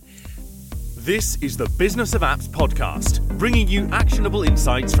This is the Business of Apps podcast, bringing you actionable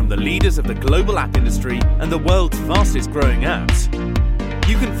insights from the leaders of the global app industry and the world's fastest growing apps.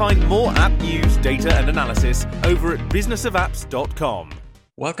 You can find more app news, data and analysis over at businessofapps.com.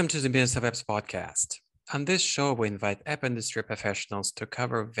 Welcome to the Business of Apps podcast. On this show, we invite app industry professionals to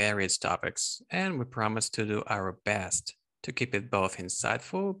cover various topics, and we promise to do our best to keep it both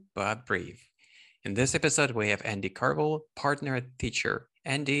insightful but brief. In this episode, we have Andy Carvell, partner at Phiture.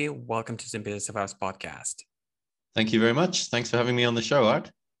 Andy, welcome to the Business of Apps podcast. Thank you very much. Thanks for having me on the show,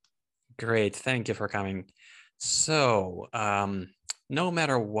 Art. Great. Thank you for coming. So, no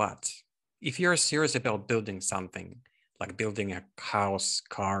matter what, if you're serious about building something, like building a house,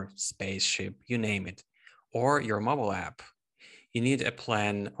 car, spaceship, you name it, or your mobile app, you need a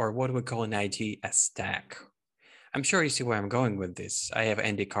plan, or what we call in IT, a stack. I'm sure you see where I'm going with this. I have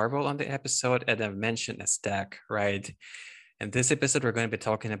Andy Carvell on the episode, and I've mentioned a stack, right? In this episode, we're going to be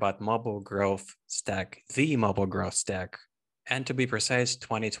talking about mobile growth stack, the mobile growth stack, and to be precise,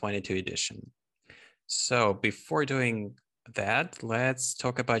 2022 edition. So before doing that, let's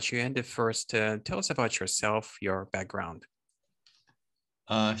talk about you, Andy. First, tell us about yourself, your background.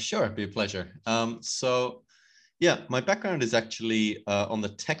 Sure, it'd be a pleasure. My background is actually on the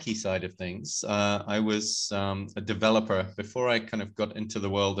techie side of things. I was a developer before I kind of got into the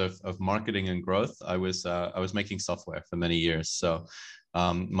world of marketing and growth. I was making software for many years. So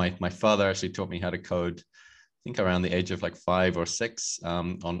my father actually taught me how to code, I think around the age of like 5 or 6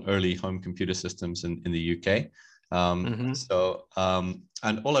 on early home computer systems in the UK.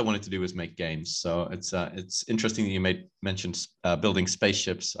 And all I wanted to do was make games. So it's interesting that you mentioned building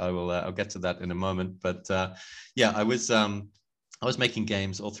spaceships. I'll get to that in a moment. But I was making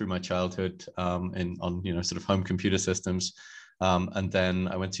games all through my childhood on sort of home computer systems, and then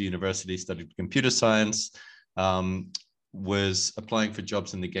I went to university, studied computer science. Was applying for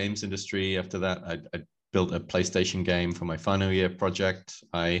jobs in the games industry. After that, I built a PlayStation game for my final year project.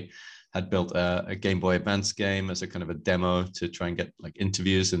 I had built a Game Boy Advance game as a kind of a demo to try and get like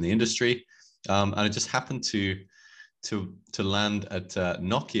interviews in the industry. And I just happened to land at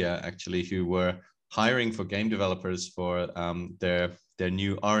Nokia, actually, who were hiring for game developers for their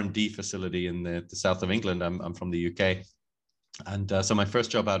new R&D facility in the south of England. I'm from the UK. And so my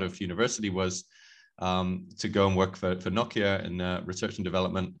first job out of university was to go and work for Nokia in research and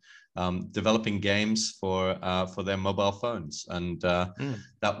development, developing games for their mobile phones. And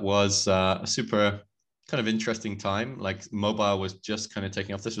that was a super kind of interesting time. Like mobile was just kind of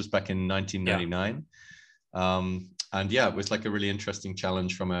taking off. This was back in 1999. It was like a really interesting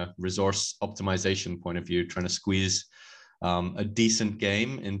challenge from a resource optimization point of view, trying to squeeze a decent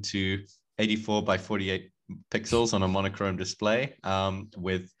game into 84 by 48 pixels on a monochrome display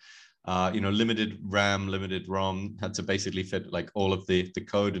with limited RAM, limited ROM, had to basically fit like all of the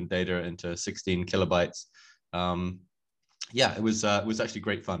code and data into 16 kilobytes. It was actually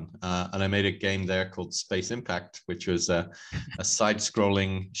great fun. And I made a game there called Space Impact, which was a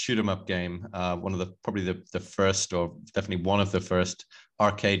side-scrolling shoot 'em up game. Probably the first, or definitely one of the first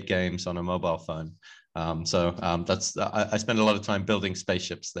arcade games on a mobile phone. I spent a lot of time building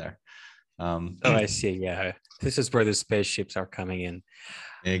spaceships there. I see. Yeah, this is where the spaceships are coming in.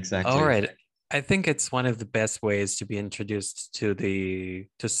 Exactly. All right. I think it's one of the best ways to be introduced to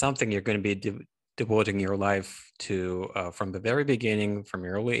something you're going to be devoting your life to from the very beginning, from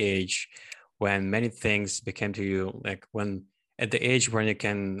your early age, when many things became to you, like when at the age when you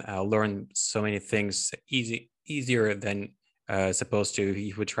can learn so many things easier than supposed to if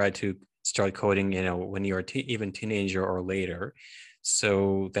you would try to start coding, when you're even teenager or later.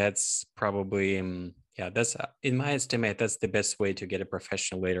 So that's probably that's in my estimate, that's the best way to get a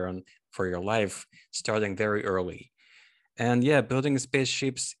professional later on for your life, starting very early. And building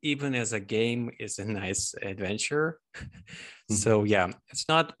spaceships, even as a game, is a nice adventure. So it's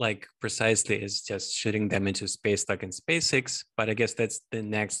not like precisely it's just shooting them into space like in SpaceX, but I guess that's the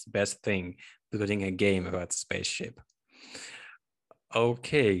next best thing, building a game about spaceship.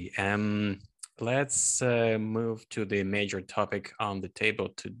 Okay, let's move to the major topic on the table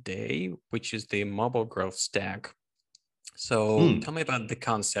today, which is the mobile growth stack. So tell me about the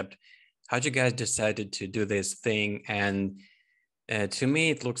concept. How'd you guys decided to do this thing? And to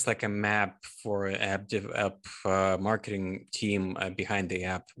me, it looks like a map for an app marketing team behind the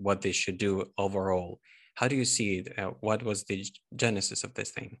app, what they should do overall. How do you see it? What was the genesis of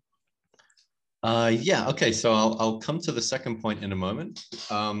this thing? Okay. So I'll come to the second point in a moment,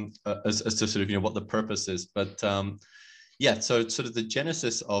 as to sort of what the purpose is. But so sort of the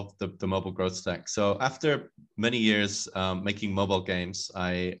genesis of the mobile growth stack. So after many years making mobile games,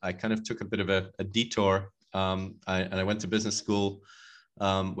 I kind of took a bit of a detour, and I went to business school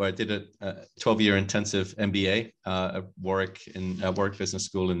where I did a 12-year intensive MBA at Warwick Warwick Business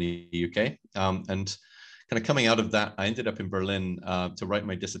School in the UK. And kind of coming out of that, I ended up in Berlin to write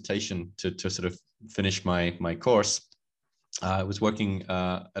my dissertation to sort of finish my course. I was working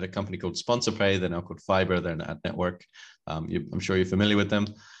at a company called SponsorPay. They're now called Fiber. They're an ad network. I'm sure you're familiar with them.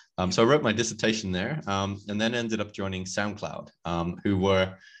 So I wrote my dissertation there, and then ended up joining SoundCloud, who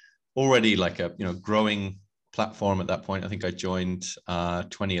were already like a growing platform at that point. I think I joined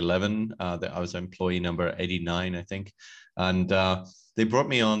 2011. I was employee number 89, I think, and they brought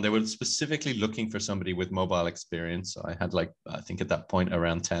me on. They were specifically looking for somebody with mobile experience. I had I think at that point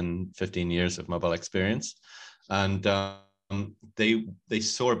around 10, 15 years of mobile experience, and they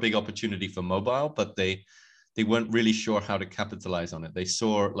saw a big opportunity for mobile, but they weren't really sure how to capitalize on it. They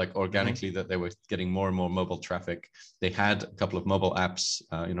saw organically that they were getting more and more mobile traffic. They had a couple of mobile apps,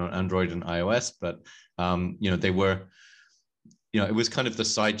 Android and iOS, but they were, it was kind of the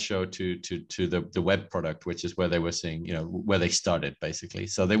sideshow to the web product, which is where they were seeing, where they started basically.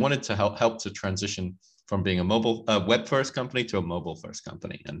 So they wanted to help to transition from being a web first company to a mobile first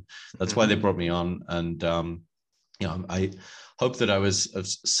company, and that's why they brought me on. And I hope that I was of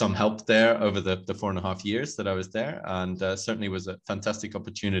some help there over the 4.5 years that I was there, and certainly was a fantastic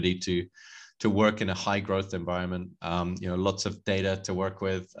opportunity to work in a high growth environment. Lots of data to work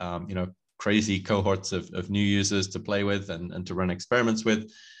with, crazy cohorts of new users to play with and to run experiments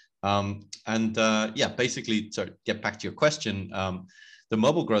with. Basically to get back to your question, the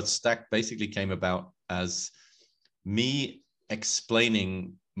mobile growth stack basically came about as me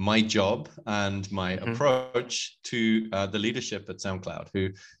explaining my job and my approach to the leadership at SoundCloud, who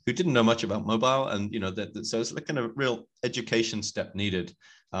didn't know much about mobile, and so it's like kind of real education step needed,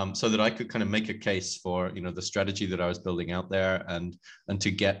 so that I could kind of make a case for the strategy that I was building out there, and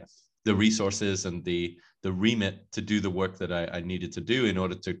to get the resources and the remit to do the work that I needed to do in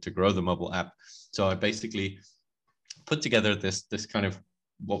order to grow the mobile app. So I basically put together this kind of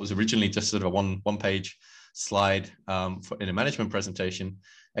what was originally just sort of a one page slide in a management presentation,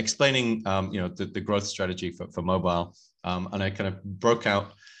 explaining the growth strategy for mobile, and I kind of broke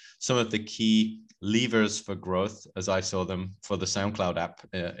out some of the key levers for growth as I saw them for the SoundCloud app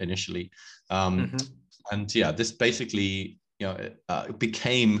initially, and this basically it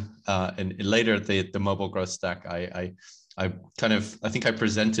became later the mobile growth stack. I think I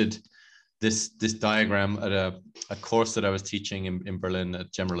presented this diagram at a course that I was teaching in Berlin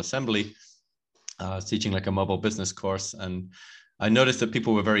at General Assembly. I was teaching like a mobile business course, and I noticed that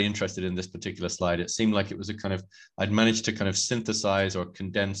people were very interested in this particular slide. It seemed like it was I'd managed to kind of synthesize or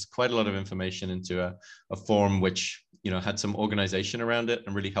condense quite a lot of information into a form which, had some organization around it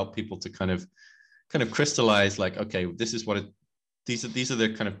and really helped people to kind of crystallize okay, this is what these are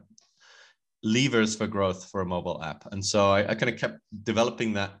the kind of levers for growth for a mobile app. And so I kind of kept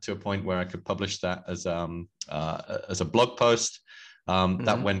developing that to a point where I could publish that as a blog post.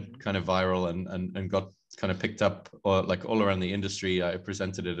 That went kind of viral and got kind of picked up all around the industry. I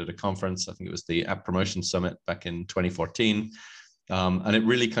presented it at a conference. I think it was the App Promotion Summit back in 2014. And it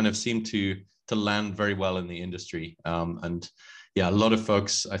really kind of seemed to land very well in the industry. And yeah, a lot of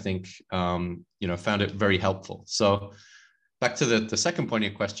folks, I think, found it very helpful. So back to the second point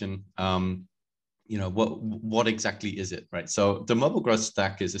of your question, what exactly is it, right? So the mobile growth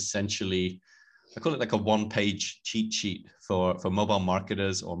stack is essentially, I call it like a one-page cheat sheet for mobile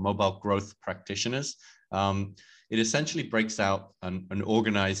marketers or mobile growth practitioners. It essentially breaks out and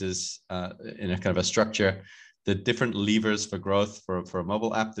organizes in a kind of a structure the different levers for growth for a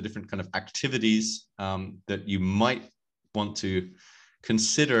mobile app, the different kind of activities that you might want to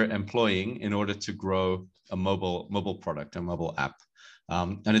consider employing in order to grow a mobile product, a mobile app.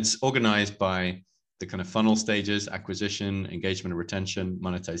 And it's organized by the kind of funnel stages: acquisition, engagement and retention,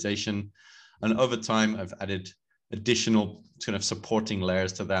 monetization. And over time, I've added additional kind of supporting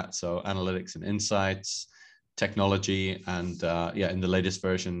layers to that. So analytics and insights, technology, and in the latest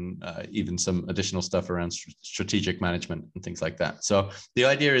version, even some additional stuff around strategic management and things like that. So the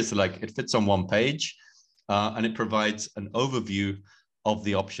idea is it fits on one page, and it provides an overview of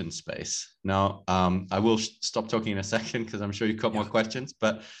the option space. Now, I will stop talking in a second because I'm sure you've got more questions,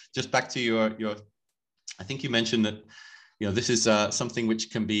 but just back to your, I think you mentioned that, this is something which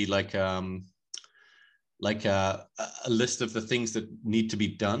can be like a list of the things that need to be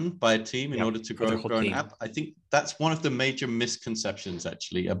done by a team in order to grow an app. I think that's one of the major misconceptions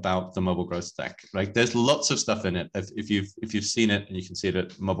actually about the mobile growth stack. Like there's lots of stuff in it. If you've seen it, and you can see it at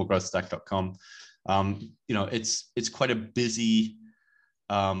mobilegrowthstack.com, it's quite a busy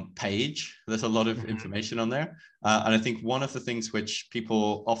page. There's a lot of information on there. And I think one of the things which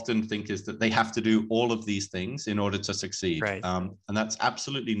people often think is that they have to do all of these things in order to succeed. Right. And that's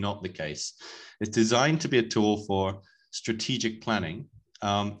absolutely not the case. It's designed to be a tool for strategic planning.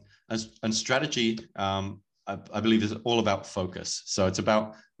 And strategy, I believe, is all about focus. So it's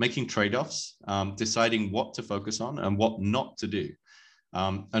about making trade-offs, deciding what to focus on and what not to do.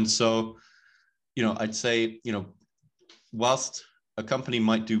 And so, I'd say, whilst a company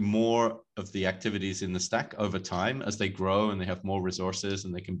might do more of the activities in the stack over time as they grow and they have more resources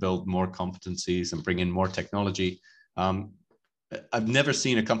and they can build more competencies and bring in more technology. I've never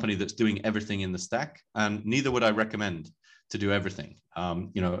seen a company that's doing everything in the stack, and neither would I recommend to do everything.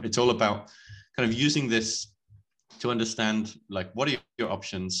 It's all about kind of using this to understand, like, what are your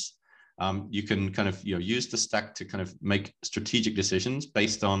options? You can kind of use the stack to kind of make strategic decisions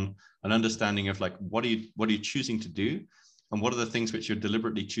based on an understanding of, like, what are you choosing to do, and what are the things which you're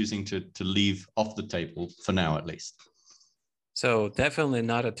deliberately choosing to leave off the table for now, at least. So definitely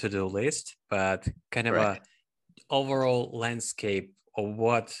not a to-do list, but kind of Correct. a overall landscape of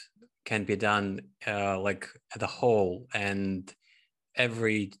what can be done, like at a whole, and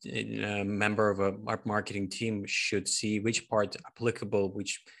every member of a marketing team should see which part applicable,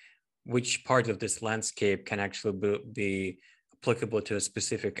 which part of this landscape can actually be applicable to a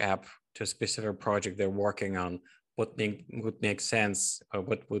specific app, to a specific project they're working on. What would make sense,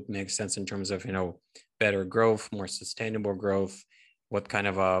 what would make sense in terms of, better growth, more sustainable growth, what kind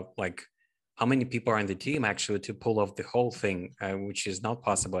of how many people are in the team actually to pull off the whole thing, which is not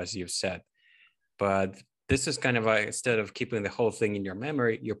possible, as you've said. But this is kind of instead of keeping the whole thing in your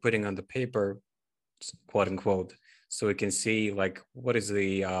memory, you're putting on the paper, quote unquote, so we can see, like, what is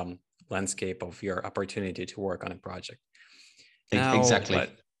the landscape of your opportunity to work on a project. Now, Exactly.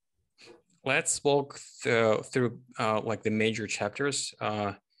 let's walk through like the major chapters.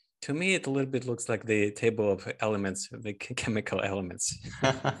 To me, it a little bit looks like the table of elements, the chemical elements.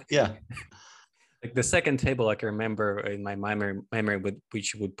 Yeah. Like the second table I can remember in my memory,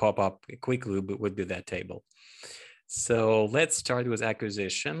 which would pop up quickly, would be that table. So let's start with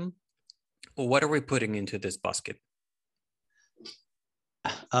acquisition. What are we putting into this basket?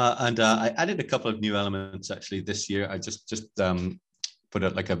 I added a couple of new elements actually this year. I just put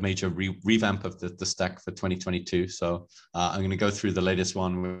out like a major revamp of the stack for 2022. So I'm going to go through the latest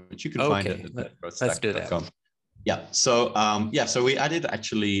one, which you can find at let's do that. Yeah. So so we added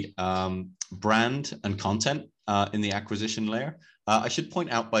actually brand and content in the acquisition layer. I should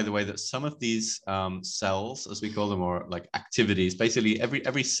point out, by the way, that some of these cells, as we call them, or like activities, basically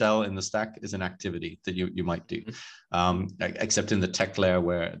every cell in the stack is an activity that you might do, except in the tech layer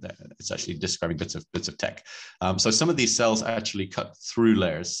where it's actually describing bits of tech. So some of these cells actually cut through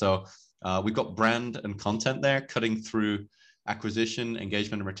layers. So we've got brand and content there cutting through acquisition,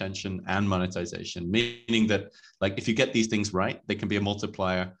 engagement and retention, and monetization, meaning that, like, if you get these things right, they can be a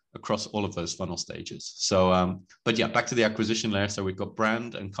multiplier across all of those funnel stages. So, but yeah, back to the acquisition layer. So we've got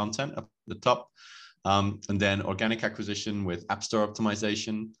brand and content up at the top, and then organic acquisition with App Store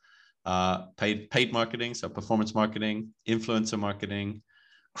optimization, paid marketing, so performance marketing, influencer marketing,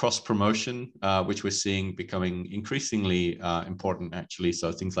 cross promotion, which we're seeing becoming increasingly important, actually.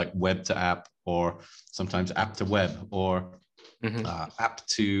 So things like web to app, or sometimes app to web, or app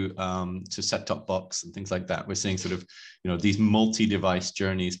to set-top box and things like that. We're seeing sort of, these multi-device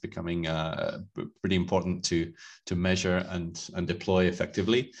journeys becoming pretty important to measure and deploy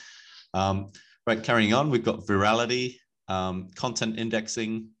effectively. Right, carrying on, we've got virality, content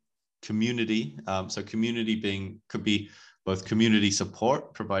indexing, community. So community could be both community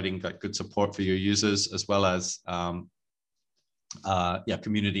support, providing like good support for your users, as well as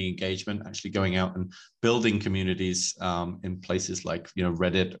community engagement, actually going out and building communities in places like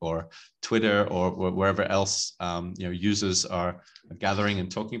Reddit or Twitter or wherever else users are gathering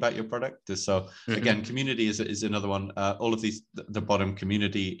and talking about your product. So again, community is another one. All of these, the bottom,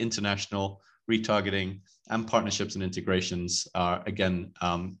 community, international, retargeting, and partnerships and integrations are again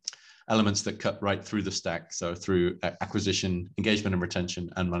elements that cut right through the stack. So through acquisition, engagement and retention,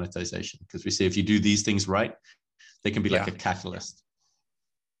 and monetization, because we see if you do these things right, they can be like a catalyst.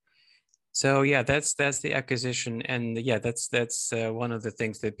 So yeah, that's the acquisition, and yeah, that's one of the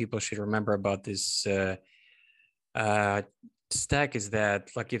things that people should remember about this stack is that,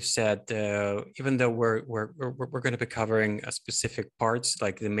 like you've said, even though we're going to be covering specific parts,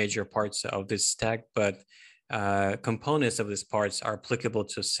 like the major parts of this stack, but components of these parts are applicable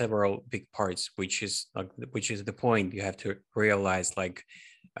to several big parts, which is the point. You have to realize, like,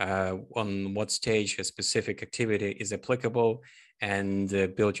 on what stage a specific activity is applicable, and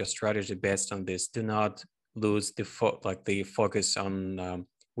build your strategy based on this. Do not lose the focus on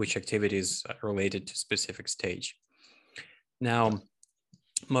which activities are related to specific stage. Now,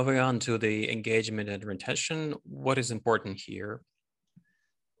 moving on to the engagement and retention, what is important here?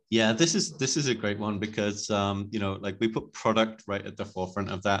 Yeah, this is a great one because like we put product right at the forefront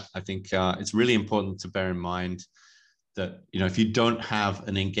of that. I think it's really important to bear in mind that if you don't have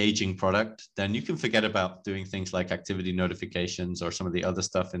an engaging product, then you can forget about doing things like activity notifications or some of the other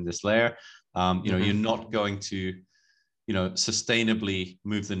stuff in this layer. You're not going to sustainably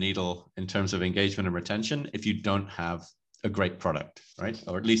move the needle in terms of engagement and retention if you don't have a great product, right?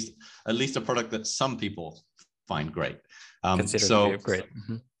 Or at least a product that some people find great. Consider to be great.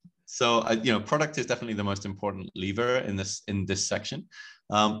 So, product is definitely the most important lever in this section.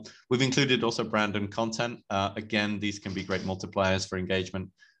 We've included also brand and content. Again, these can be great multipliers for engagement.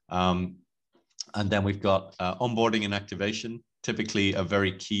 And then we've got onboarding and activation, typically a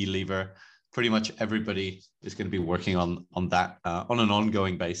very key lever. Pretty much everybody is going to be working on that on an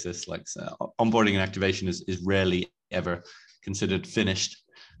ongoing basis. Like onboarding and activation is rarely ever considered finished.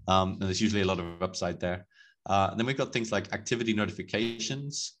 And there's usually a lot of upside there. And then we've got things like activity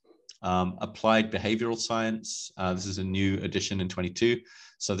notifications, applied behavioral science. This is a new addition in 22.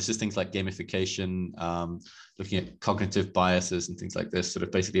 So this is things like gamification, looking at cognitive biases and things like this, sort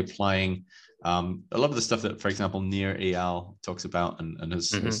of basically applying a lot of the stuff that, for example, Nir Eyal talks about and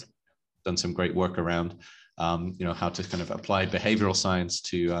has done some great work around, how to kind of apply behavioral science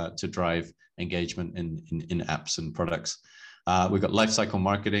to drive engagement in apps and products. We've got lifecycle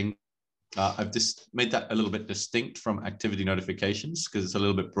marketing. I've just made that a little bit distinct from activity notifications because it's a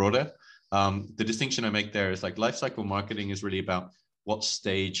little bit broader. The distinction I make there is like lifecycle marketing is really about what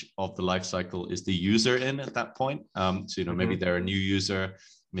stage of the lifecycle is the user in at that point. So, maybe they're a new user,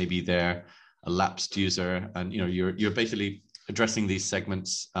 maybe they're a lapsed user, and, you're basically addressing these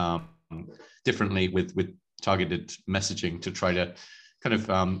segments differently with targeted messaging to try to kind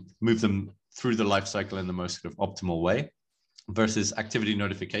of move them through the lifecycle in the most sort of optimal way. Versus activity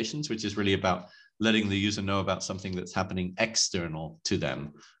notifications, which is really about letting the user know about something that's happening external to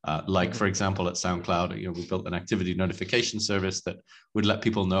them. Like, for example, at SoundCloud, we built an activity notification service that would let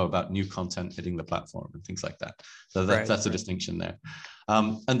people know about new content hitting the platform and things like that. So that's a distinction there.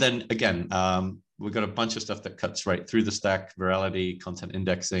 And then again, we've got a bunch of stuff that cuts right through the stack: virality, content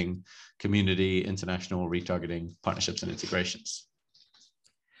indexing, community, international, retargeting, partnerships, and integrations.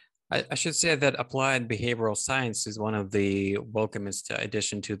 I should say that applied behavioral science is one of the welcomest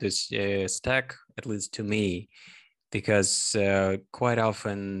addition to this stack, at least to me, because quite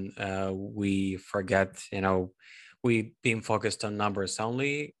often we forget, we being focused on numbers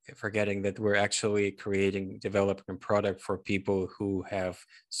only, forgetting that we're actually developing a product for people who have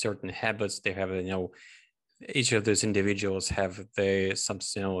certain habits. They have, each of those individuals have some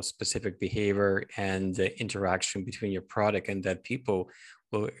specific behavior and the interaction between your product and that people.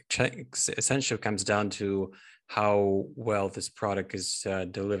 Well, essentially comes down to how well this product is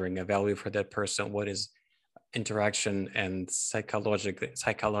delivering a value for that person, what is interaction, and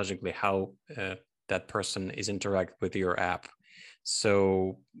psychologically how that person is interact with your app.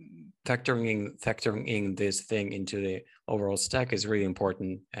 So factoring in this thing into the overall stack is really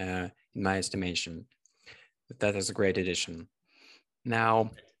important in my estimation. That is a great addition.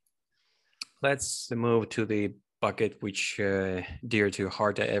 Now, let's move to the bucket which dear to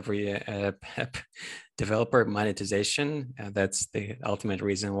heart to every app developer: monetization. That's the ultimate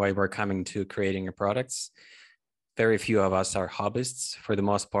reason why we're coming to creating our products. Very few of us are hobbyists. For the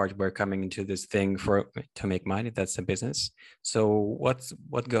most part, we're coming into this thing to make money. That's a business. So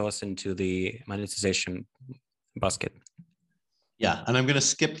what goes into the monetization basket? Yeah, and I'm going to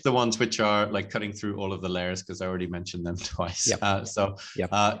skip the ones which are like cutting through all of the layers because I already mentioned them twice. Yep. So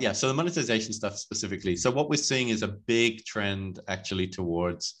the monetization stuff specifically. So what we're seeing is a big trend actually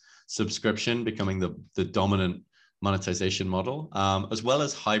towards subscription becoming the dominant monetization model, as well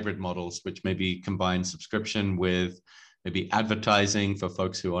as hybrid models, which maybe combine subscription with maybe advertising for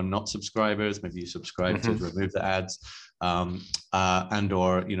folks who are not subscribers. Maybe you subscribe to remove the ads, and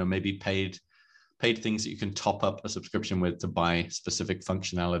or maybe paid things that you can top up a subscription with to buy specific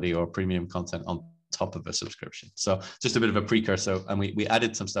functionality or premium content on top of a subscription. So just a bit of a precursor, and we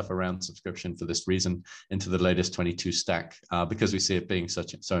added some stuff around subscription for this reason into the latest 22 stack because we see it being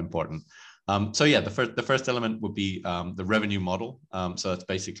so important. The first element would be the revenue model. So that's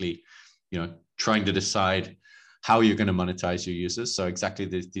basically trying to decide how you're going to monetize your users. So exactly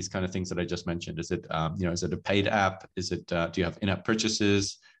these kind of things that I just mentioned. Is it is it a paid app? Is it do you have in-app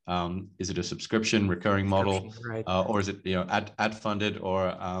purchases? Is it a subscription recurring model, right. Or is it ad funded,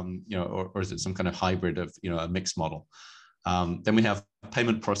 or or is it some kind of hybrid of a mixed model? Then we have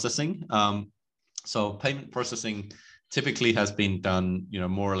payment processing. So payment processing typically has been done,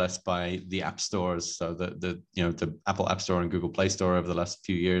 more or less by the app stores. So the Apple App Store and Google Play Store over the last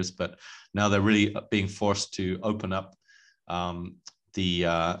few years, but now they're really being forced to open up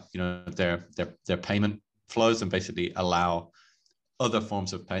their payment flows and basically allow other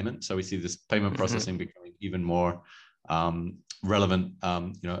forms of payment. So we see this payment processing becoming even more relevant,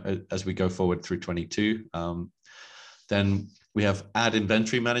 as we go forward through 22. Then we have ad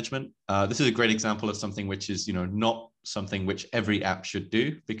inventory management. This is a great example of something which is, not something which every app should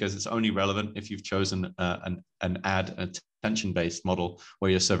do, because it's only relevant if you've chosen an ad attention-based model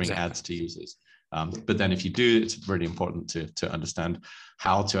where you're serving ads to users. But then if you do, it's really important to understand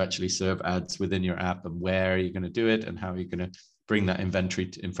how to actually serve ads within your app and where you're going to do it and how you're going to bring that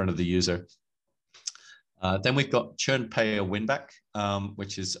inventory in front of the user. Then we've got churn pay or win back,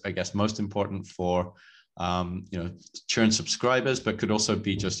 which is, I guess, most important for churn subscribers, but could also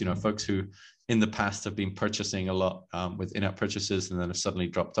be just, folks who in the past have been purchasing a lot with in-app purchases and then have suddenly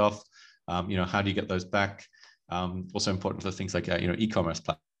dropped off. How do you get those back? Also important for things like, e-commerce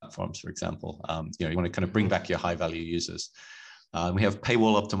platforms, for example. You want to kind of bring back your high value users. We have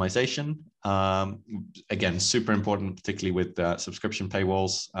paywall optimization. Again, super important, particularly with subscription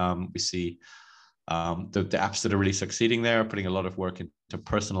paywalls. We see the apps that are really succeeding there are putting a lot of work into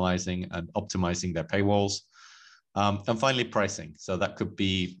personalizing and optimizing their paywalls. And finally, pricing. So that could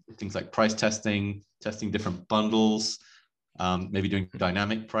be things like price testing different bundles, maybe doing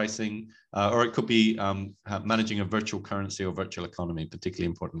dynamic pricing, or it could be managing a virtual currency or virtual economy, particularly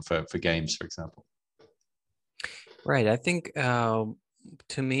important for games, for example. Right. I think to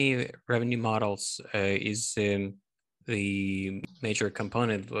me, revenue models is the major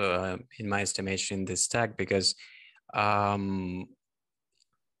component, in my estimation, in this stack, because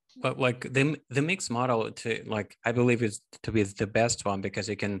but like the mixed model, I believe is to be the best one, because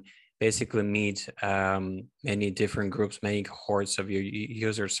it can basically meet many different groups, many cohorts of your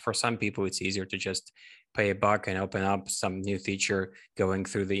users. For some people, it's easier to just pay $1 and open up some new feature going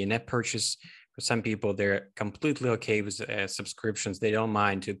through the in-app purchase. For some people, they're completely okay with subscriptions. They don't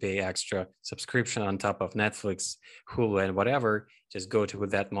mind to pay extra subscription on top of Netflix, Hulu, and whatever. Just go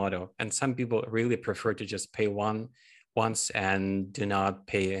with that model. And some people really prefer to just pay once and do not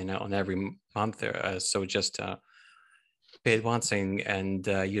pay on every month. So just pay it once and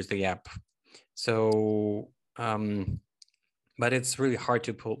use the app. So, but it's really hard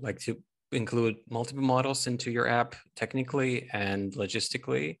to to include multiple models into your app technically and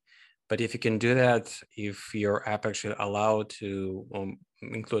logistically. But if you can do that, if your app actually allowed to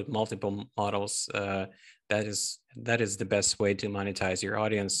include multiple models, that is the best way to monetize your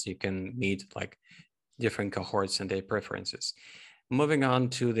audience. You can meet different cohorts and their preferences. Moving on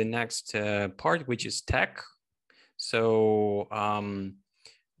to the next part, which is tech. So,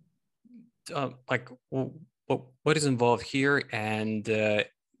 what is involved here, and do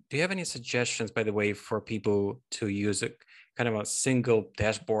you have any suggestions, by the way, for people to use a kind of a single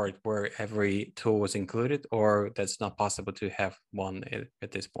dashboard where every tool was included, or that's not possible to have one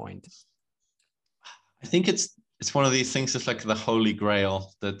at this point? I think it's one of these things that's like the holy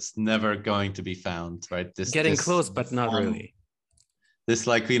grail that's never going to be found, right? Getting close, but not really. This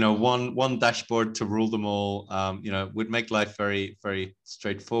one dashboard to rule them all, would make life very, very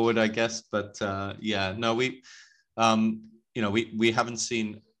straightforward, I guess. But we haven't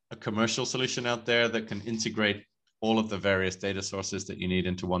seen a commercial solution out there that can integrate all of the various data sources that you need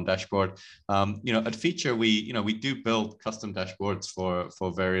into one dashboard. At Phiture, we do build custom dashboards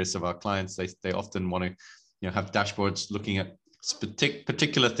for various of our clients. They often want to have dashboards looking at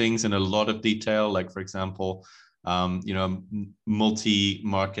particular things in a lot of detail, like, for example,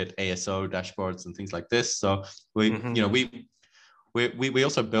 multi-market ASO dashboards and things like this. So we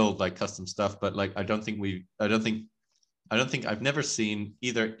also build custom stuff, but I've never seen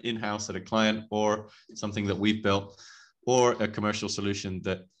either in-house at a client or something that we've built or a commercial solution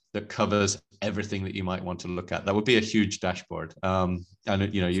that covers everything that you might want to look at. That would be a huge dashboard, and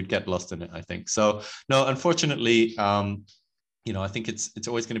you'd get lost in it, I think. So no, unfortunately, I think it's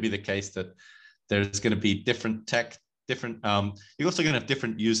always going to be the case that there's going to be different tech, you're also going to have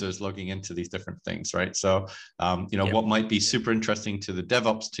different users logging into these different things, right? So, what might be super interesting to the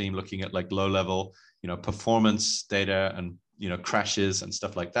DevOps team looking at low level, performance data and, crashes and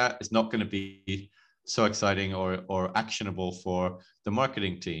stuff like that is not going to be so exciting or actionable for the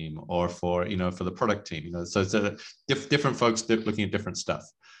marketing team or for the product team, so it's different folks looking at different stuff.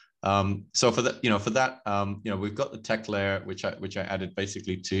 So for that, we've got the tech layer, which I added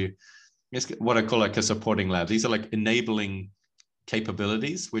basically to what I call a supporting lab. These are enabling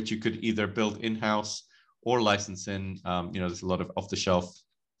capabilities, which you could either build in-house or license in. There's a lot of off-the-shelf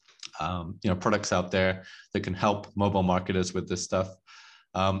products out there that can help mobile marketers with this stuff.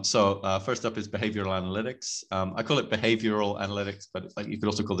 So first up is behavioral analytics. I call it behavioral analytics, but it's like you could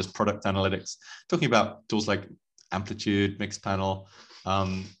also call this product analytics. Talking about tools like Amplitude, Mixpanel.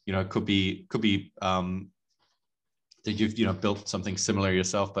 It could be that you've built something similar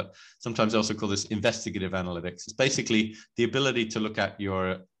yourself, but sometimes I also call this investigative analytics. It's basically the ability to look at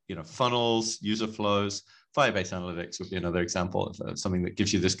your funnels, user flows. Firebase Analytics would be another example of something that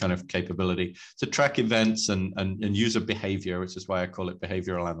gives you this kind of capability to track events and user behavior, which is why I call it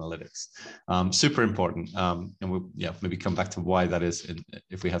behavioral analytics. Super important. And we'll maybe come back to why that is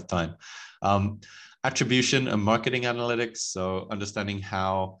if we have time. Attribution and marketing analytics. So understanding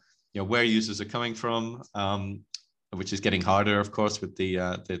how, where users are coming from, which is getting harder, of course, with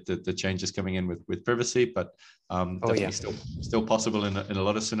the changes coming in with privacy, but definitely still possible in a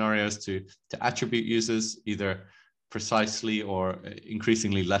lot of scenarios to attribute users either precisely or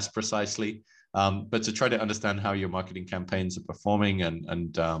increasingly less precisely, but to try to understand how your marketing campaigns are performing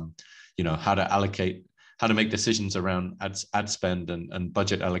and how to allocate, how to make decisions around ad spend and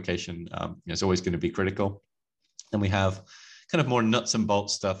budget allocation is always going to be critical. And we have kind of more nuts and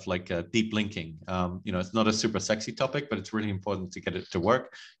bolts stuff like deep linking. It's not a super sexy topic, but it's really important to get it to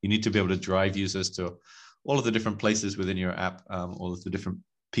work. You need to be able to drive users to all of the different places within your app, all of the different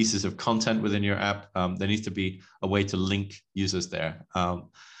pieces of content within your app. There needs to be a way to link users there.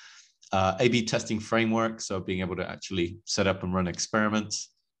 A/B testing framework, so being able to actually set up and run experiments.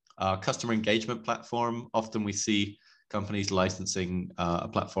 Customer engagement platform. Often we see companies licensing a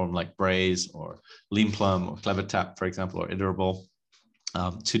platform like Braze or Leanplum or CleverTap, for example, or Iterable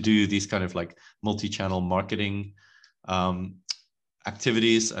to do these kind of like multi-channel marketing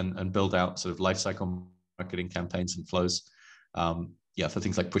activities and build out sort of lifecycle marketing campaigns and flows. For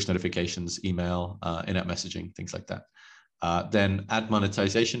things like push notifications, email, in-app messaging, things like that. Then ad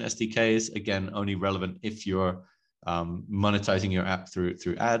monetization SDKs, again, only relevant if you're monetizing your app through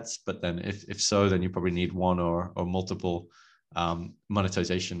ads, but then if so, then you probably need one or multiple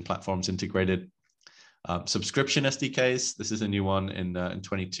monetization platforms integrated. Subscription SDKs, this is a new one in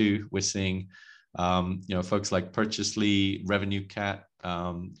 22. We're seeing folks like Purchasely, Revenue Cat,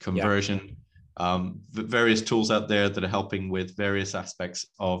 Conversion, various tools out there that are helping with various aspects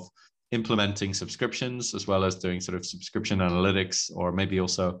of implementing subscriptions, as well as doing sort of subscription analytics, or maybe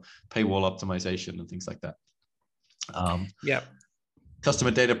also paywall optimization and things like that.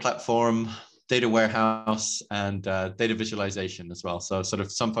 Customer data platform, data warehouse, and data visualization as well. So sort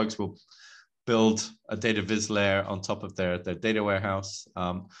of some folks will build a data viz layer on top of their data warehouse.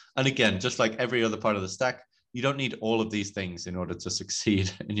 And again, just like every other part of the stack, you don't need all of these things in order to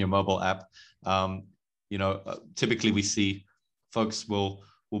succeed in your mobile app. Typically we see folks will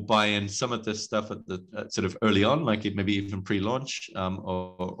buy in some of this stuff at the sort of early on, like it maybe even pre-launch,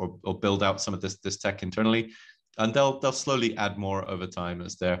 or build out some of this tech internally. And they'll slowly add more over time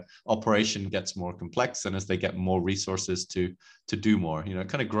as their operation gets more complex and as they get more resources to do more. It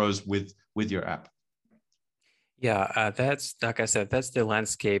kind of grows with your app. Yeah, that's, like I said, that's the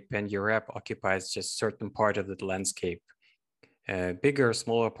landscape, and your app occupies just certain part of the landscape. Bigger,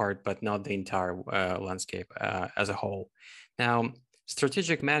 smaller part, but not the entire landscape as a whole. Now,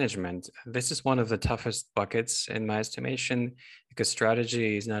 strategic management, this is one of the toughest buckets in my estimation, because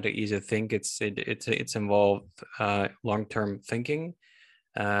strategy is not an easy thing. It's involved long-term thinking,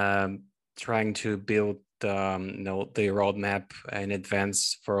 trying to build the roadmap in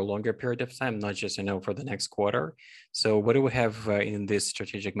advance for a longer period of time, not just for the next quarter. So what do we have in this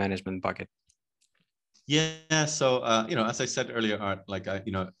strategic management bucket? Yeah, so as I said earlier, Art, like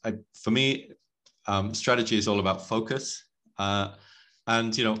for me, strategy is all about focus.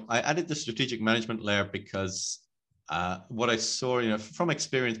 And I added the strategic management layer because what I saw, from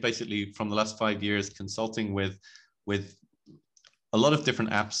experience, basically from the last 5 years consulting with a lot of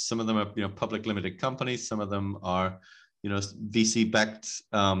different apps. Some of them are public limited companies. Some of them are VC backed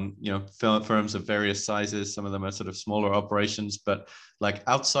firms of various sizes. Some of them are sort of smaller operations. But like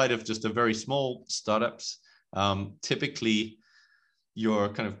outside of just a very small startups, typically your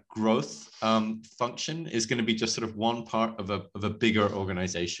kind of growth function is going to be just sort of one part of a bigger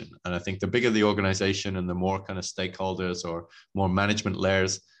organization. And I think the bigger the organization and the more kind of stakeholders or more management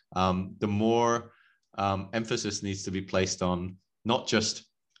layers, the more emphasis needs to be placed on not just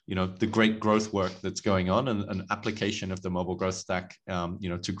the great growth work that's going on and application of the mobile growth stack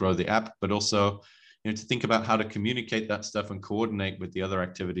to grow the app, but also to think about how to communicate that stuff and coordinate with the other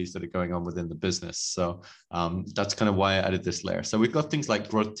activities that are going on within the business. So that's kind of why I added this layer. So we've got things like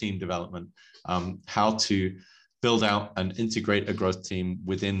growth team development, how to build out and integrate a growth team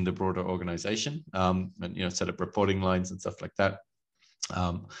within the broader organization, and set up reporting lines and stuff like that.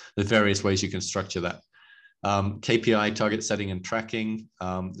 There's various ways you can structure that. KPI, target setting and tracking.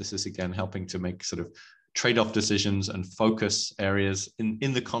 This is again helping to make sort of trade-off decisions and focus areas in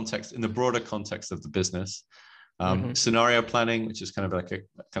the broader context of the business. Scenario planning, which is kind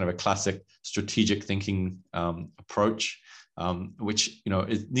of a classic strategic thinking approach, which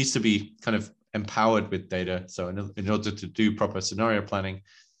it needs to be kind of empowered with data. So in order to do proper scenario planning,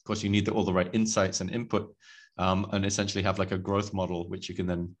 of course, you need all the right insights and input, and essentially have like a growth model, which you can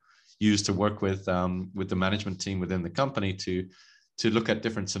then use to work with the management team within the company to look at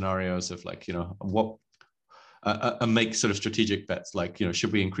different scenarios of like, what and make sort of strategic bets, like,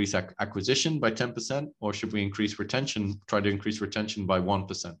 should we increase acquisition by 10% or should we try to increase retention by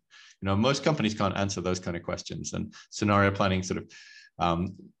 1%? Most companies can't answer those kind of questions, and scenario planning sort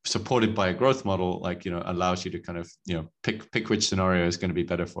of supported by a growth model, like, allows you to kind of, pick which scenario is going to be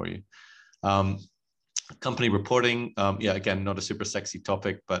better for you. Company reporting, again, not a super sexy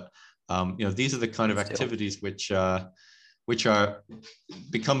topic, but these are the kind of activities which are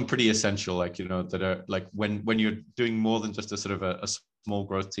become pretty essential, like, that are like when you're doing more than just a sort of a small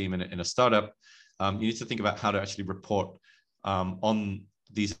growth team in a startup, you need to think about how to actually report on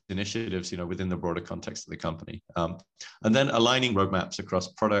these initiatives, within the broader context of the company. And then aligning roadmaps across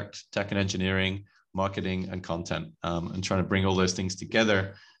product, tech and engineering, marketing and content, and trying to bring all those things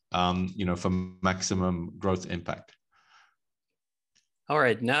together, for maximum growth impact. All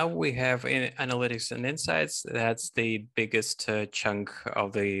right, now we have analytics and insights. That's the biggest chunk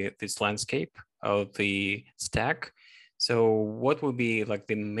of this landscape of the stack. So what would be like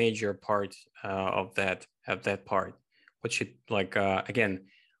the major part of that part? What should, like, again,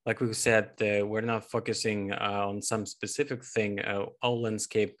 like we said, we're not focusing on some specific thing. All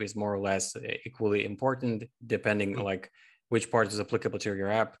landscape is more or less equally important, depending like which part is applicable to your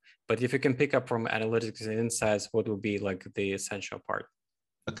app. But if you can pick up from analytics and insights, what would be like the essential part?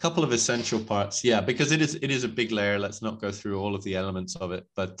 A couple of essential parts, yeah, because it is a big layer. Let's not go through all of the elements of it,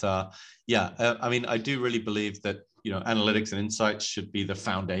 but I mean, I do really believe that analytics and insights should be the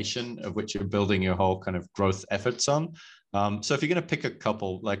foundation of which you're building your whole kind of growth efforts on. So if you're going to pick a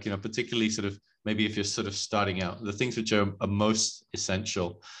couple, like, particularly sort of maybe if you're sort of starting out, the things which are most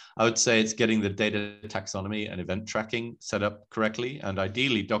essential, I would say it's getting the data taxonomy and event tracking set up correctly and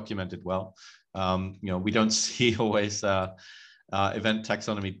ideally documented well. We don't see always event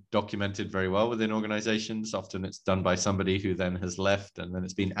taxonomy documented very well within organizations. Often it's done by somebody who then has left, and then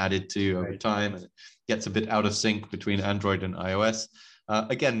it's been added to over time, and it gets a bit out of sync between Android and iOS.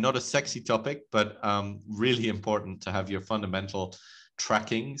 Again, not a sexy topic, but really important to have your fundamental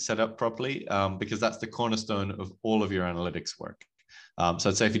tracking set up properly, because that's the cornerstone of all of your analytics work. So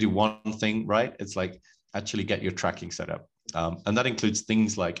I'd say if you do one thing right, it's like actually get your tracking set up. And that includes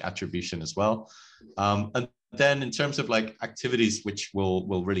things like attribution as well. And then in terms of like activities which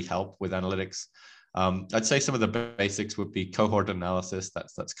will really help with analytics, I'd say some of the basics would be cohort analysis.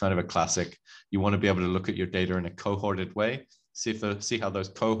 That's kind of a classic. You want to be able to look at your data in a cohorted way, see how those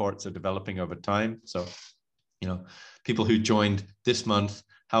cohorts are developing over time. So, people who joined this month,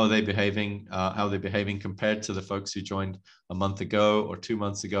 how are they behaving? How are they behaving compared to the folks who joined a month ago or 2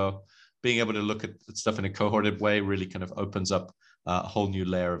 months ago? Being able to look at stuff in a cohorted way really kind of opens up a whole new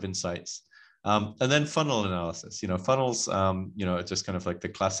layer of insights. And then funnel analysis, funnels, it's just kind of like the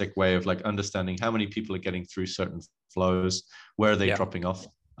classic way of like understanding how many people are getting through certain flows, where are they dropping off,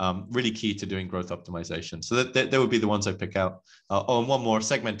 really key to doing growth optimization. So that would be the ones I pick out. And one more,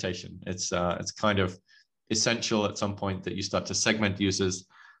 segmentation. It's kind of essential at some point that you start to segment users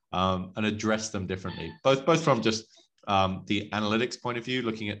and address them differently, both from just the analytics point of view,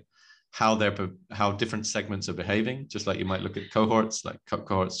 looking at how different segments are behaving, just like you might look at cohorts, like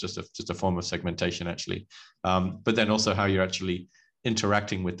cohorts, just a form of segmentation actually. But then also how you're actually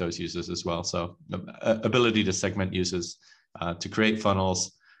interacting with those users as well. So ability to segment users, to create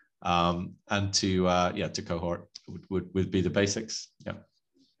funnels, and to cohort would be the basics. Yeah.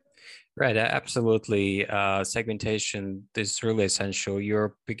 Right, absolutely. Segmentation is really essential.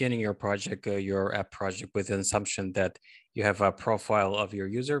 You're beginning your project, your app project, with an assumption that you have a profile of your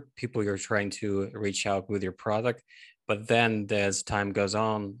user, people you're trying to reach out with your product. But then as time goes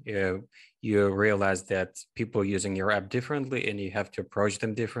on, you realize that people are using your app differently, and you have to approach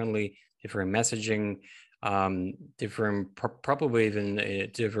them differently, different messaging, probably even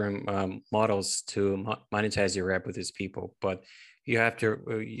different models to monetize your app with these people. But you have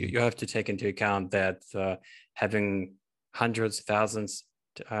to take into account that having hundreds, thousands,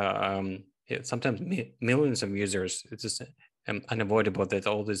 sometimes millions of users, it's just unavoidable that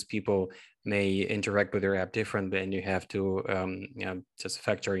all these people may interact with your app differently, and you have to just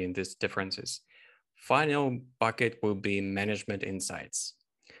factor in these differences. final bucket will be management insights.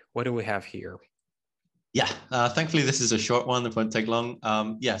 What do we have here? Yeah, thankfully this is a short one that won't take long.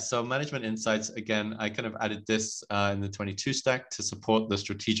 So management insights, again, I kind of added this in the 22 stack to support the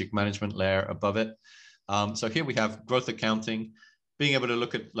strategic management layer above it. So here we have growth accounting, being able to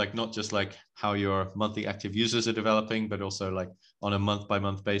look at like not just like how your monthly active users are developing, but also like on a month by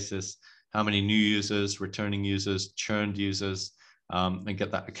month basis, how many new users, returning users, churned users, and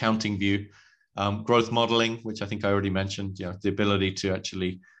get that accounting view. Growth modeling, which I think I already mentioned, the ability to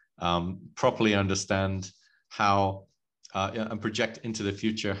actually properly understand how and project into the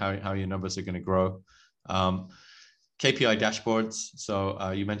future how your numbers are going to grow. KPI dashboards.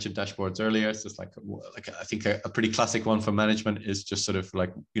 So you mentioned dashboards earlier. It's just like I think a pretty classic one for management is just sort of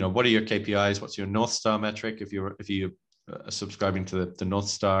like, what are your KPIs? What's your North Star metric if you are subscribing to the North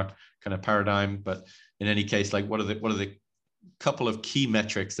Star kind of paradigm? But in any case, like what are the couple of key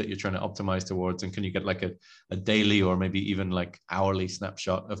metrics that you're trying to optimize towards, and can you get like a daily or maybe even like hourly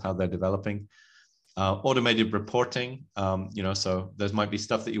snapshot of how they're developing? Automated reporting, so there might be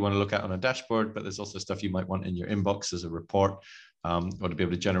stuff that you want to look at on a dashboard, but there's also stuff you might want in your inbox as a report, or to be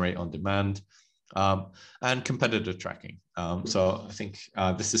able to generate on demand, and competitor tracking. So I think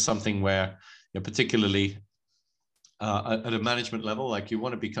this is something where, particularly at a management level, like you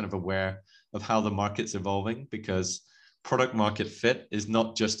want to be kind of aware of how the market's evolving, because product market fit is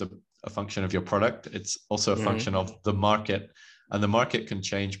not just a function of your product, it's also a function of the market. And the market can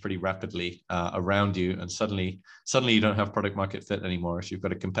change pretty rapidly around you, and suddenly you don't have product market fit anymore. So you've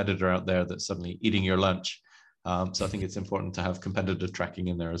got a competitor out there that's suddenly eating your lunch. So I think it's important to have competitor tracking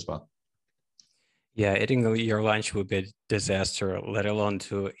in there as well. Yeah, eating your lunch would be a disaster, let alone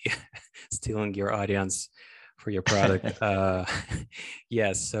to stealing your audience for your product.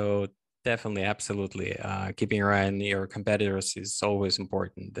 So definitely, absolutely. Keeping your eye on your competitors is always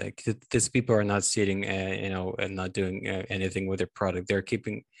important. These people are not sitting, and not doing anything with their product. They're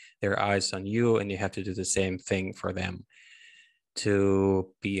keeping their eyes on you, and you have to do the same thing for them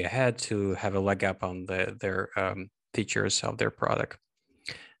to be ahead, to have a leg up on their features of their product.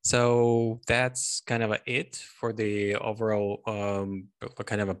 So that's kind of it for the overall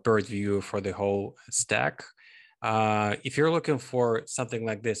kind of a bird view for the whole stack. If you're looking for something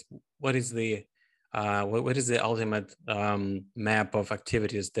like this, what is the ultimate map of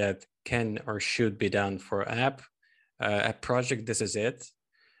activities that can or should be done for an app project? This is it.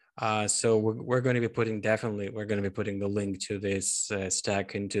 So we're going to be putting the link to this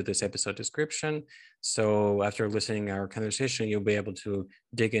stack into this episode description. So after listening to our conversation, you'll be able to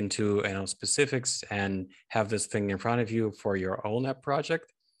dig into specifics and have this thing in front of you for your own app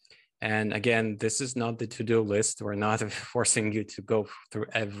project. And again, this is not the to-do list. We're not forcing you to go through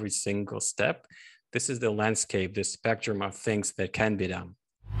every single step. This is the landscape, the spectrum of things that can be done.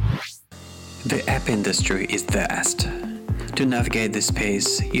 The app industry is vast. To navigate this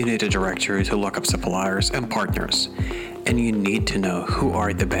space, you need a directory to look up suppliers and partners, and you need to know who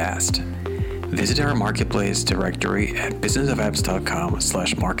are the best. Visit our marketplace directory at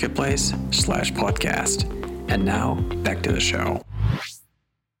businessofapps.com/marketplace/podcast. And now, back to the show.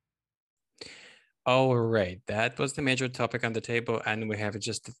 All right, that was the major topic on the table, and we have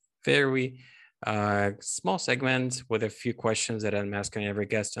just a very small segment with a few questions that I'm asking every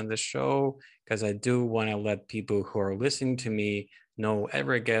guest on the show, because I do want to let people who are listening to me know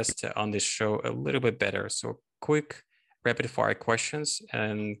every guest on this show a little bit better. So quick rapid fire questions.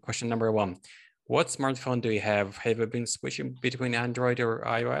 And question number one, what smartphone do you have? Have you been switching between Android or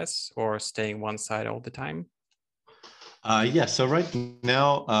iOS, or staying one side all the time? So right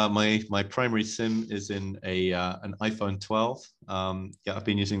now, my primary SIM is in an iPhone 12. I've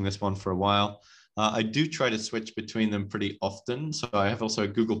been using this one for a while. I do try to switch between them pretty often. So I have also a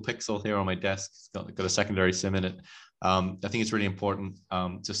Google Pixel here on my desk. It's got a secondary SIM in it. I think it's really important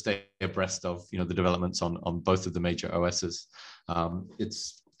to stay abreast of the developments on both of the major OSs.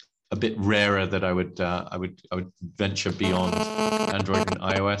 It's a bit rarer that I would venture beyond Android and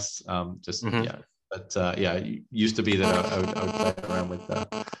iOS. But it used to be that I would play around with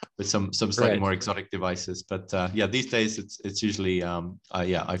some slightly more exotic devices. But these days it's usually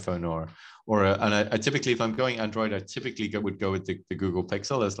iPhone and I typically, if I'm going Android, I typically would go with the Google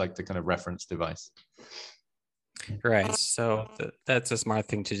Pixel as like the kind of reference device. Right. So that's a smart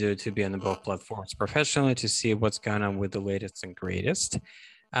thing to do, to be on both platforms professionally, to see what's going on with the latest and greatest.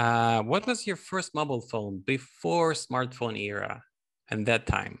 What was your first mobile phone before smartphone era and that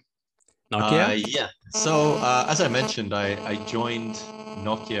time? Nokia? So as I mentioned, I joined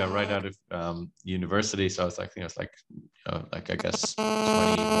Nokia right out of university. So I think I was I guess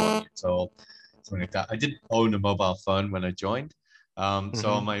 21 years old, something like that. I didn't own a mobile phone when I joined. So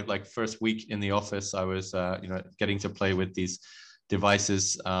on my like first week in the office, I was getting to play with these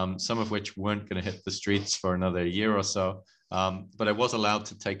devices, some of which weren't going to hit the streets for another year or so. But I was allowed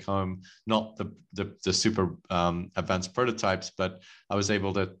to take home not the super advanced prototypes, but I was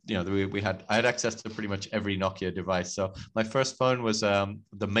able to, I had access to pretty much every Nokia device. So my first phone was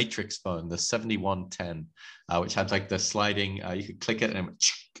the Matrix phone, the 7110, which had like the sliding, you could click it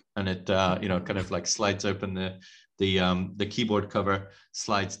and it kind of like slides open the keyboard cover,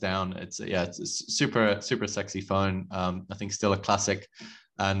 slides down. It's a super sexy phone. I think still a classic.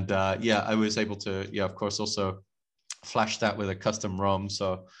 And I was able to, of course, also flash that with a custom ROM.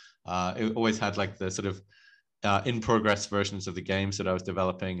 So it always had like the sort of in progress versions of the games that I was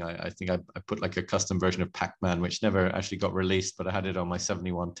developing. I think I put like a custom version of Pac-Man, which never actually got released, but I had it on my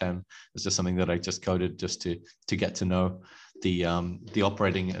 7110. It's just something that I just coded just to get to know the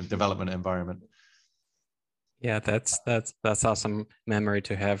operating and development environment. Yeah, that's awesome memory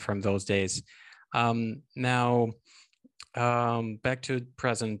to have from those days. Now, back to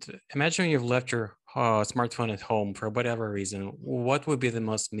present. Imagine you've left your smartphone at home for whatever reason. What would be the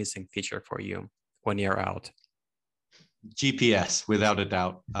most missing feature for you when you're out? GPS, without a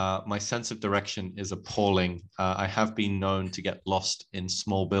doubt. My sense of direction is appalling. I have been known to get lost in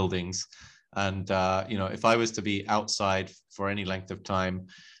small buildings. And, if I was to be outside for any length of time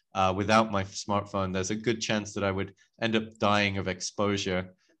without my smartphone, there's a good chance that I would end up dying of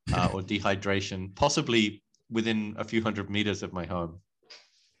exposure or dehydration, possibly within a few hundred meters of my home.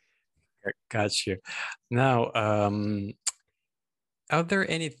 Got you. Now, are there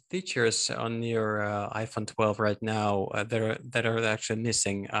any features on your iPhone 12 right now that are actually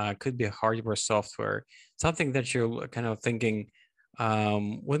missing? Could be hardware, software, something that you're kind of thinking,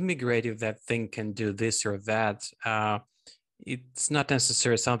 wouldn't be great if that thing can do this or that. It's not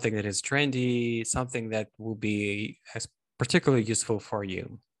necessarily something that is trendy, something that will be particularly useful for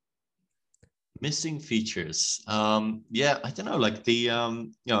you. Missing features. I don't know, like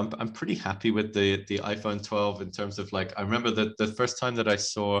I'm pretty happy with the iPhone 12 in terms of like, I remember that the first time that I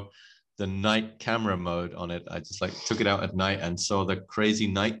saw the night camera mode on it, I just like took it out at night and saw the crazy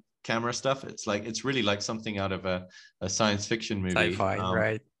night camera stuff. It's really like something out of a science fiction movie. Sci-fi,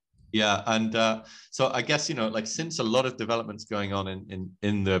 right? Yeah, and so I guess like since a lot of development's going on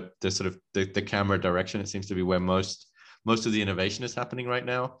in the sort of the camera direction, it seems to be where most of the innovation is happening right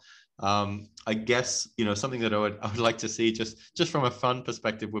now. I guess something that I would like to see just from a fun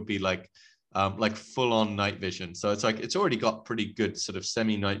perspective would be like full on night vision. So it's like it's already got pretty good sort of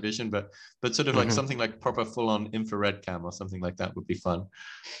semi night vision, but sort of like something like proper full on infrared cam or something like that would be fun.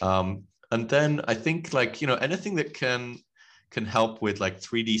 And then I think like anything that can help with like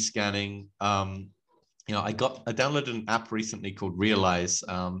 3D scanning. I downloaded an app recently called Realize.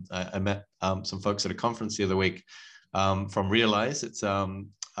 I met some folks at a conference the other week from Realize. It's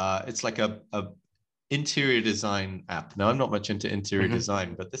like a interior design app. Now, I'm not much into interior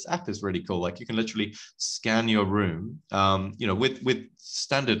design, but this app is really cool. Like you can literally scan your room, with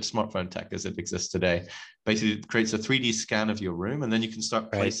standard smartphone tech as it exists today. Basically, it creates a 3D scan of your room, and then you can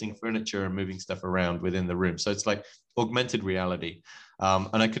start placing furniture and moving stuff around within the room. So it's like augmented reality.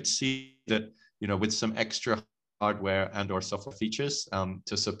 And I could see that, with some extra hardware and or software features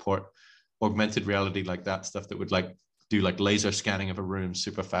to support augmented reality like that, stuff that would like do like laser scanning of a room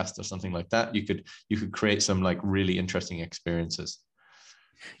super fast or something like that, you could create some like really interesting experiences.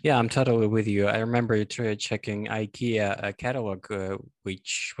 Yeah, I'm totally with you. I remember checking IKEA catalog,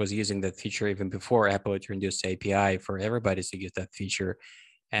 which was using that feature even before Apple introduced API for everybody to use that feature.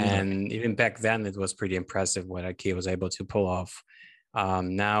 And even back then, it was pretty impressive what IKEA was able to pull off.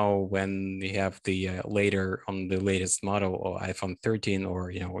 Now, when you have the later on the latest model or iPhone 13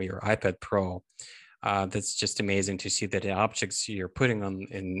 or your iPad Pro, that's just amazing to see that the objects you're putting on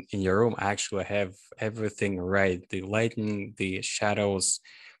in your room actually have everything right. The lighting, the shadows,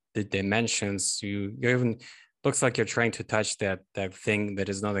 the dimensions. You even looks like you're trying to touch that thing that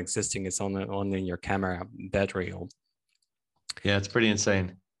is not existing. It's only in your camera battery. Yeah, it's pretty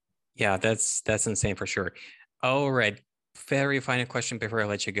insane. Yeah, that's insane for sure. All right. Very final question before I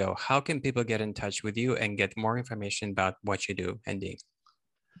let you go. How can people get in touch with you and get more information about what you do, Andy?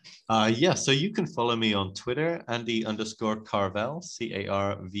 So you can follow me on Twitter, Andy_Carvell, Carvell.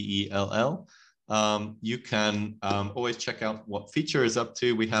 You can always check out what Phiture is up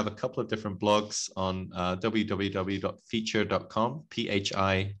to. We have a couple of different blogs on www.phiture.com,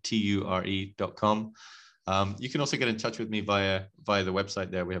 phiture.com. You can also get in touch with me via the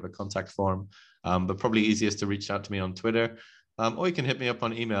website there. We have a contact form, but probably easiest to reach out to me on Twitter. Or you can hit me up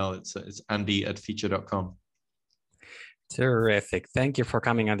on email. It's andy@phiture.com. Terrific. Thank you for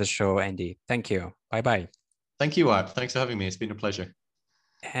coming on the show, Andy. Thank you. Bye-bye. Thank you, Art. Thanks for having me. It's been a pleasure.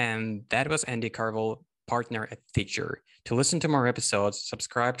 And that was Andy Carvell, partner at Phiture. To listen to more episodes,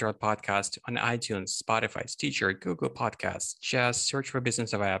 subscribe to our podcast on iTunes, Spotify, Stitcher, Google Podcasts. Just search for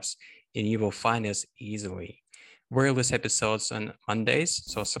Business of Apps and you will find us easily. We release episodes on Mondays,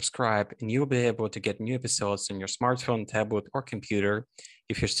 so subscribe and you'll be able to get new episodes on your smartphone, tablet, or computer,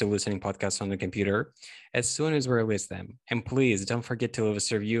 if you're still listening podcasts on the computer, as soon as we release them. And please don't forget to leave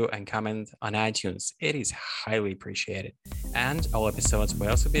us a review and comment on iTunes. It is highly appreciated. And all episodes will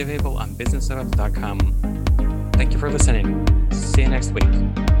also be available on businessofapps.com. Thank you for listening. See you next week.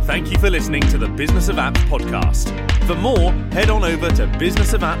 Thank you for listening to the Business of Apps podcast. For more, head on over to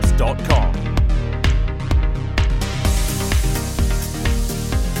businessofapps.com.